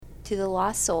to the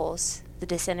lost souls, the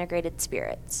disintegrated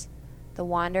spirits, the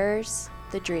wanderers,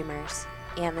 the dreamers,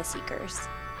 and the seekers.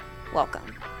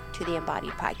 Welcome to the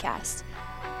Embodied Podcast.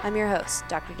 I'm your host,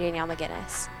 Dr. Danielle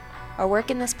McGinnis. Our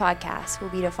work in this podcast will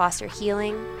be to foster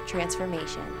healing,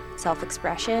 transformation,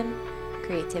 self-expression,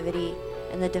 creativity,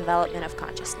 and the development of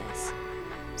consciousness.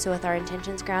 So with our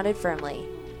intentions grounded firmly,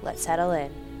 let's settle in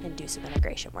and do some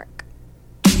integration work.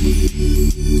 Hey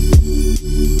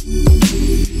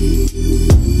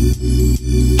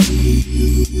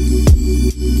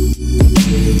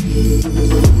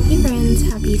friends,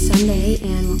 happy Sunday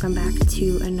and welcome back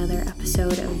to another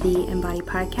episode of the Embodied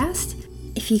Podcast.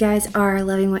 If you guys are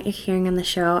loving what you're hearing on the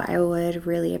show, I would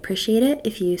really appreciate it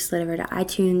if you slid over to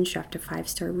iTunes, dropped a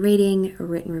 5-star rating, a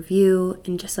written review,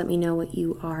 and just let me know what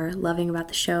you are loving about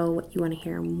the show, what you want to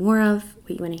hear more of,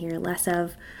 what you want to hear less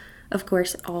of. Of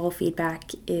course, all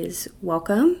feedback is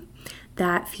welcome.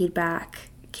 That feedback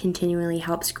continually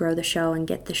helps grow the show and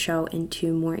get the show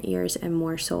into more ears and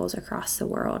more souls across the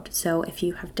world. So if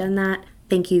you have done that,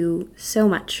 thank you so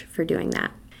much for doing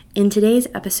that. In today's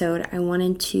episode, I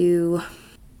wanted to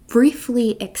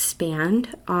briefly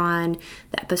expand on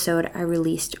the episode I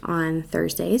released on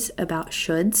Thursdays about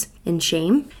shoulds and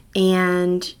shame.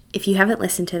 And if you haven't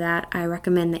listened to that, I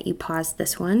recommend that you pause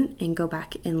this one and go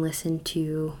back and listen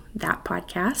to that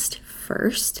podcast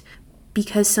first.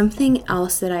 Because something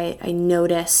else that I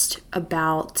noticed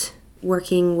about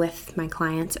working with my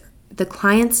clients, the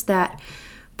clients that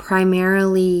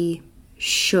primarily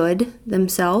should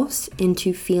themselves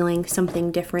into feeling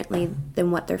something differently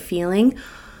than what they're feeling,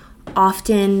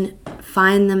 often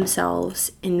find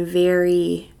themselves in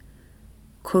very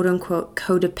quote-unquote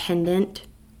codependent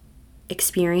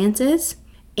experiences,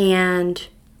 and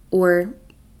or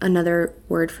another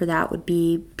word for that would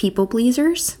be people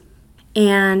pleasers.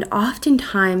 And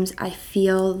oftentimes I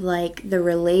feel like the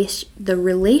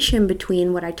relation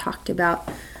between what I talked about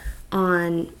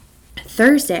on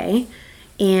Thursday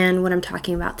and what I'm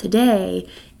talking about today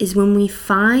is when we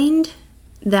find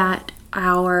that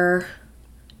our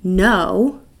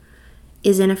no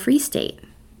is in a freeze state.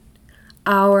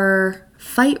 Our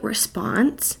fight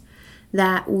response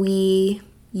that we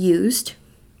used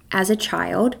as a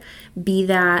child, be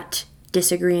that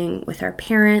disagreeing with our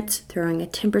parents, throwing a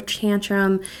temper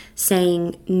tantrum,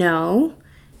 saying no.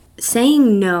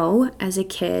 Saying no as a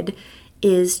kid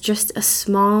is just a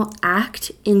small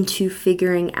act into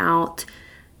figuring out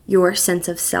your sense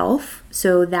of self.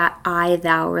 So that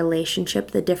I-thou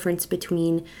relationship, the difference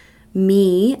between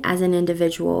me as an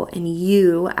individual and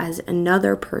you as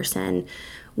another person.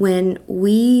 When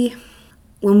we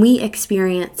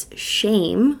experience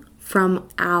shame from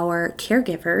our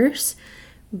caregivers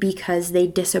because they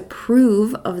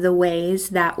disapprove of the ways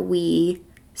that we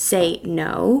say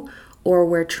no, or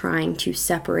we're trying to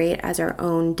separate as our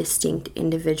own distinct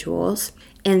individuals.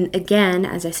 And again,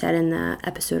 as I said in the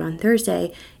episode on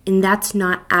Thursday, and that's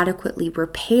not adequately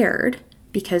repaired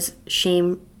because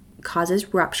shame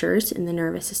causes ruptures in the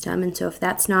nervous system. And so if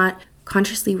that's not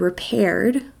consciously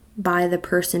repaired by the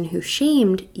person who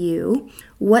shamed you,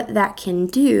 what that can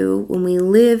do when we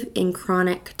live in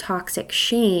chronic toxic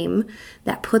shame,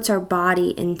 that puts our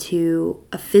body into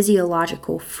a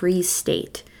physiological freeze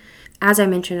state. As I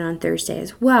mentioned on Thursday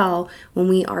as well, when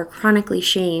we are chronically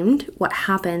shamed, what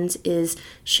happens is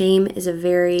shame is a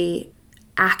very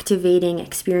activating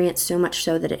experience, so much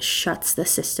so that it shuts the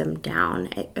system down.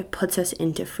 It puts us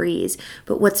into freeze.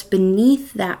 But what's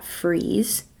beneath that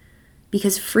freeze,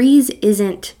 because freeze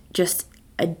isn't just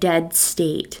a dead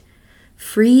state.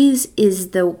 Freeze is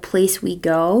the place we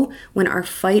go when our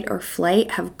fight or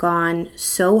flight have gone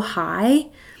so high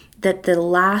that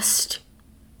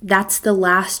that's the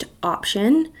last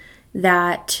option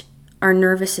that our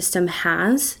nervous system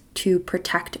has to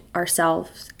protect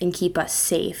ourselves and keep us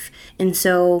safe. And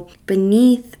so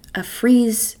beneath a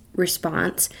freeze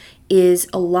response is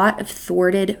a lot of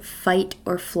thwarted fight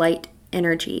or flight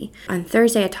energy. On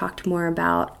Thursday, I talked more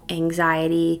about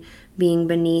anxiety being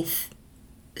beneath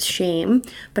shame,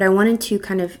 but I wanted to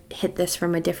kind of hit this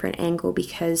from a different angle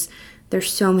because there's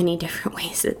so many different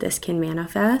ways that this can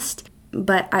manifest.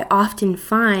 But I often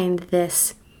find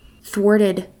this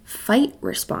thwarted fight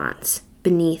response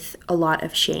beneath a lot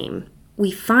of shame. We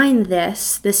find the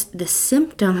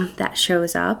symptom that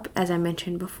shows up, as I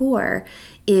mentioned before,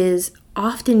 is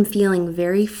often feeling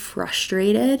very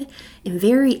frustrated and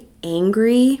very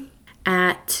angry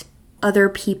at other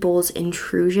people's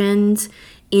intrusions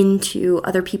into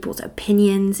other people's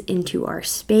opinions, into our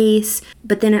space.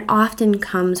 But then it often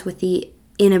comes with the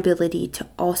inability to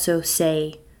also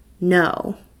say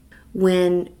no.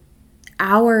 When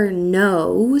our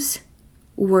no's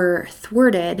were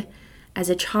thwarted as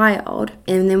a child,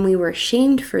 and then we were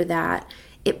shamed for that,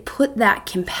 it put that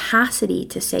capacity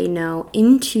to say no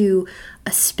into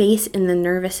a space in the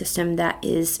nervous system that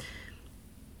is,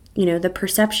 the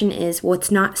perception is, well,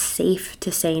 it's not safe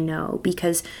to say no,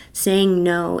 because saying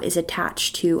no is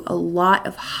attached to a lot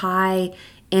of high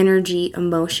energy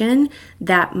emotion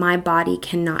that my body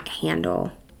cannot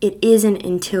handle. It isn't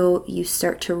until you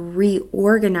start to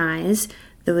reorganize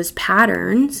those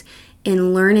patterns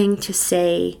and learning to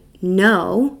say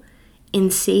no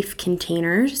in safe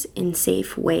containers, in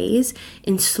safe ways,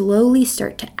 and slowly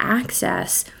start to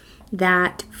access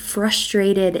that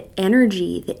frustrated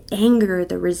energy, the anger,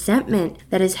 the resentment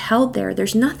that is held there.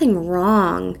 There's nothing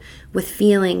wrong with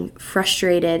feeling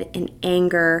frustrated and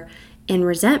anger and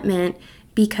resentment,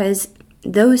 because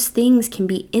those things can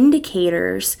be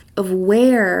indicators of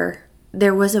where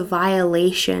there was a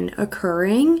violation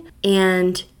occurring,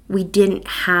 and if we didn't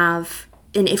have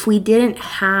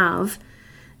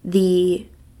the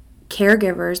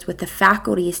caregivers with the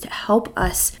faculties to help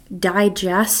us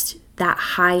digest that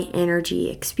high energy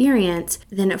experience,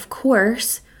 then of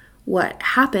course what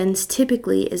happens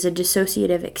typically is a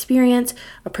dissociative experience.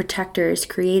 A protector is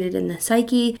created in the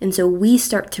psyche, and so we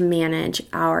start to manage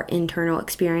our internal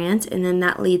experience, and then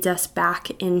that leads us back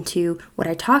into what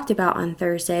I talked about on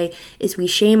Thursday, is we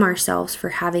shame ourselves for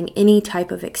having any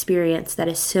type of experience that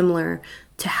is similar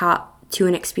to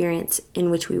an experience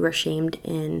in which we were shamed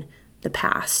in the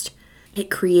past. It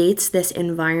creates this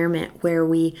environment where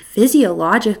we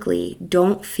physiologically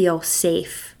don't feel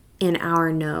safe in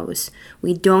our no's.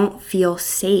 We don't feel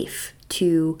safe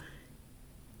to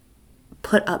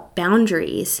put up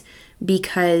boundaries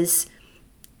because,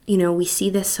 we see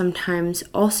this sometimes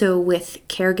also with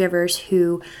caregivers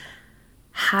who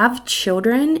have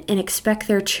children and expect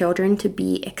their children to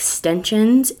be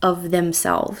extensions of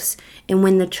themselves. And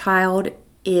when the child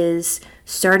is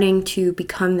starting to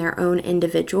become their own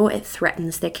individual, it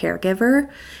threatens the caregiver.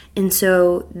 And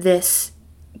so this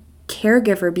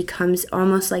caregiver becomes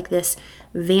almost like this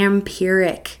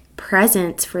vampiric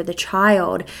presence for the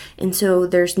child. And so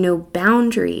there's no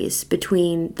boundaries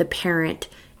between the parent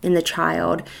and the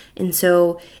child. And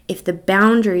so if the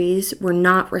boundaries were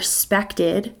not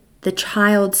respected, the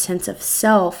child's sense of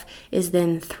self is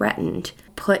then threatened,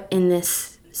 put in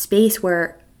this space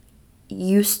where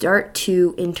you start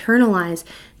to internalize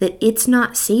that it's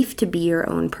not safe to be your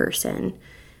own person.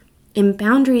 And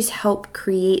boundaries help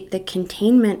create the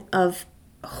containment of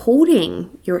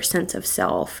holding your sense of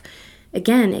self.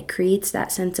 Again, it creates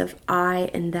that sense of I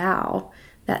and thou,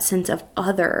 that sense of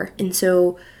other. And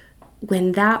so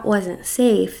when that wasn't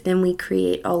safe, then we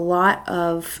create a lot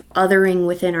of othering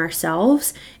within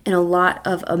ourselves and a lot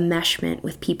of enmeshment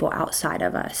with people outside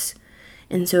of us.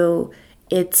 And so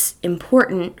it's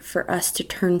important for us to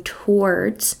turn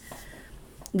towards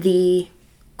the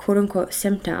quote-unquote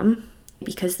symptom,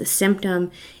 because the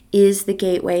symptom is the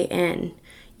gateway in.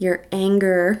 Your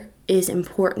anger is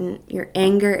important. Your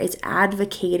anger is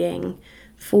advocating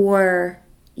for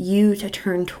you to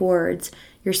turn towards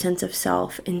your sense of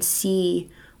self and see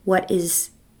what is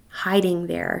hiding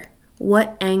there,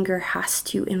 what anger has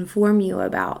to inform you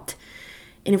about.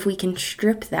 And if we can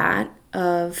strip that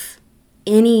of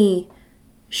any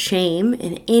shame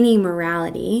and any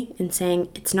morality and saying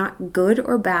it's not good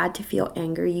or bad to feel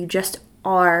angry, you just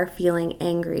are feeling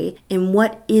angry, and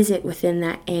what is it within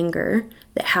that anger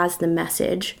that has the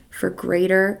message for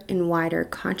greater and wider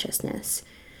consciousness.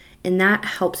 And that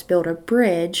helps build a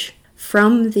bridge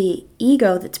from the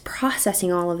ego that's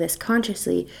processing all of this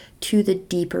consciously to the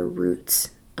deeper roots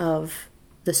of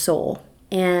the soul.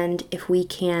 And if we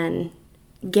can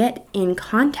get in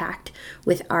contact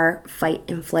with our fight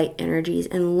and flight energies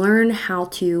and learn how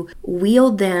to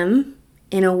wield them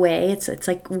in a way, it's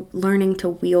like learning to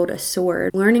wield a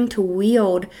sword, learning to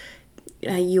wield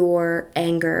your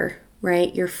anger,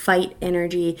 right? Your fight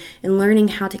energy, and learning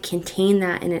how to contain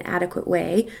that in an adequate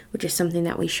way, which is something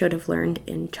that we should have learned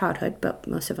in childhood, but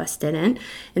most of us didn't.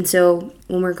 And so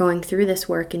when we're going through this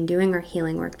work and doing our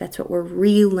healing work, that's what we're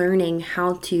relearning,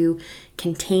 how to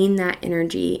contain that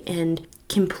energy and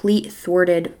complete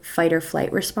thwarted fight or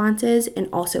flight responses, and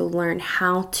also learn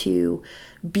how to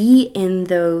be in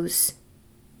those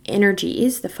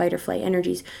energies, the fight or flight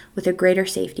energies, with a greater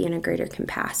safety and a greater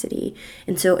capacity.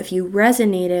 And so if you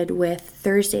resonated with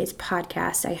Thursday's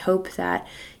podcast, I hope that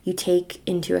you take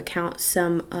into account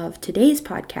some of today's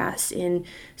podcast and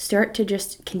start to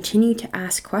just continue to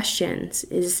ask questions.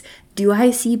 Do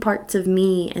I see parts of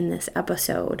me in this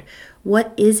episode?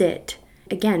 What is it?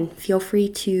 Again, feel free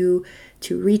to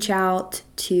reach out,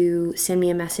 to send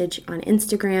me a message on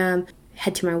Instagram,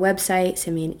 head to my website,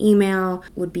 send me an email.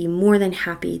 Would be more than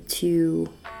happy to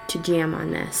to jam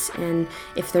on this. And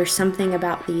if there's something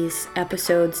about these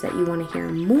episodes that you want to hear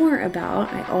more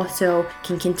about, I also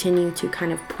can continue to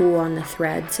kind of pull on the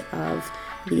threads of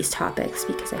these topics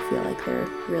because I feel like they're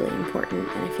really important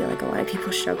and I feel like a lot of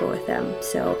people struggle with them.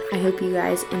 So I hope you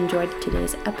guys enjoyed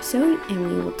today's episode, and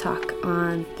we will talk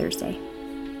on Thursday.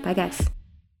 Bye guys.